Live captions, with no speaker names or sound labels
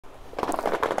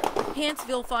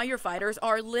HANCEVILLE firefighters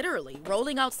are literally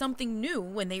rolling out something new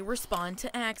when they respond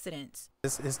to accidents.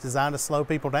 It's designed to slow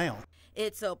people down.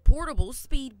 It's a portable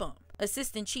speed bump.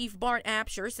 Assistant Chief Bart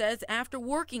Apsher says after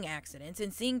working accidents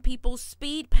and seeing people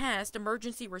speed past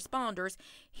emergency responders,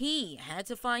 he had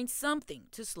to find something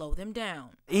to slow them down.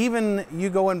 Even you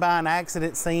going by an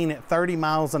accident scene at 30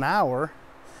 miles an hour,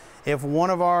 if one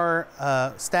of our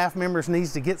staff members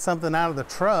needs to get something out of the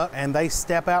truck and they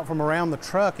step out from around the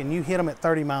truck and you hit them at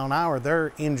 30 miles an hour,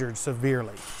 they're injured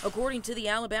severely. According to the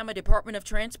Alabama Department of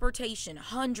Transportation,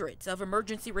 hundreds of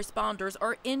emergency responders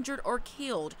are injured or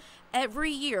killed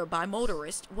every year by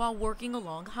motorists while working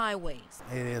along highways.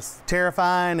 It is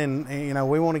terrifying, and you know,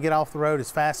 we want to get off the road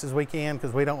as fast as we can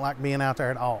because we don't like being out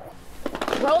there at all.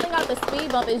 Rolling out the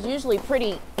speed bump is usually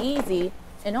pretty easy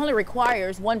and only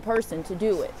requires one person to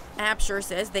do it. Apsher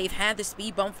says they've had the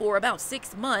speed bump for about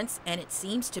 6 months and it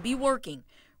seems to be working.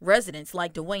 Residents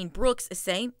like Dwayne Brooks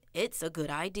say it's a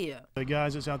good idea. The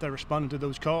guys that's out there responding to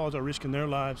those calls are risking their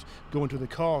lives going to the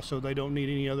call, so they don't need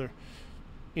any other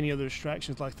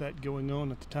distractions like that going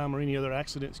on at the time or any other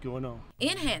accidents going on.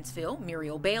 In HANCEVILLE,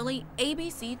 Muriel Bailey,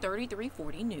 ABC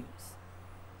 3340 News.